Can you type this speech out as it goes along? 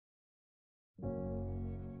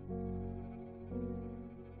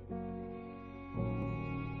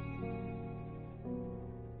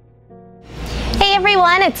Hey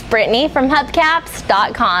everyone, it's Brittany from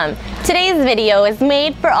Hubcaps.com. Today's video is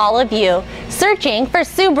made for all of you searching for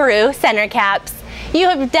Subaru Center Caps. You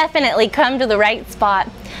have definitely come to the right spot.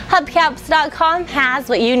 Hubcaps.com has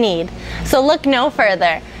what you need, so look no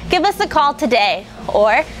further. Give us a call today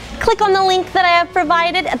or click on the link that I have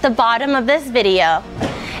provided at the bottom of this video.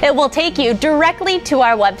 It will take you directly to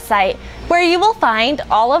our website where you will find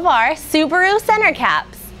all of our Subaru Center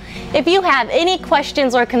Caps. If you have any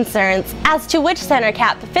questions or concerns as to which center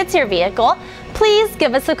cap fits your vehicle, please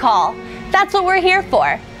give us a call. That's what we're here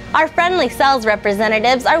for. Our friendly sales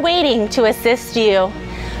representatives are waiting to assist you.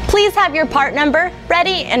 Please have your part number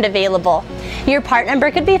ready and available. Your part number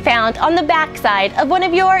could be found on the back side of one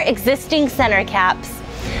of your existing center caps.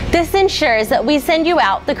 This ensures that we send you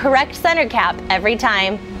out the correct center cap every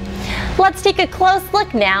time. Let's take a close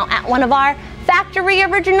look now at one of our factory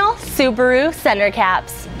original Subaru Center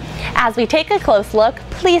Caps. As we take a close look,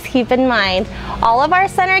 please keep in mind all of our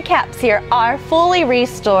center caps here are fully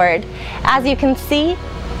restored. As you can see,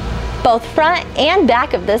 both front and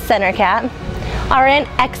back of this center cap are in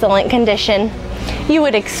excellent condition. You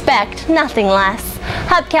would expect nothing less.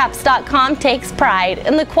 Hubcaps.com takes pride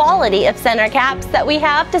in the quality of center caps that we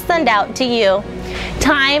have to send out to you.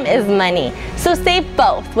 Time is money, so save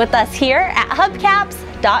both with us here at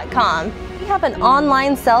Hubcaps.com. We have an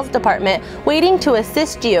online sales department waiting to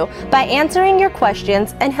assist you by answering your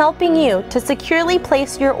questions and helping you to securely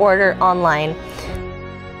place your order online.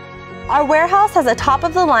 Our warehouse has a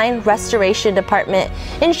top-of-the-line restoration department,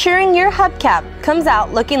 ensuring your hubcap comes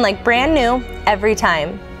out looking like brand new every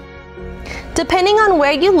time. Depending on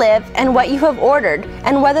where you live and what you have ordered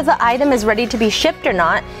and whether the item is ready to be shipped or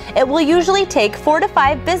not, it will usually take 4 to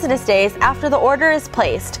 5 business days after the order is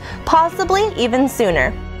placed, possibly even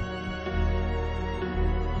sooner.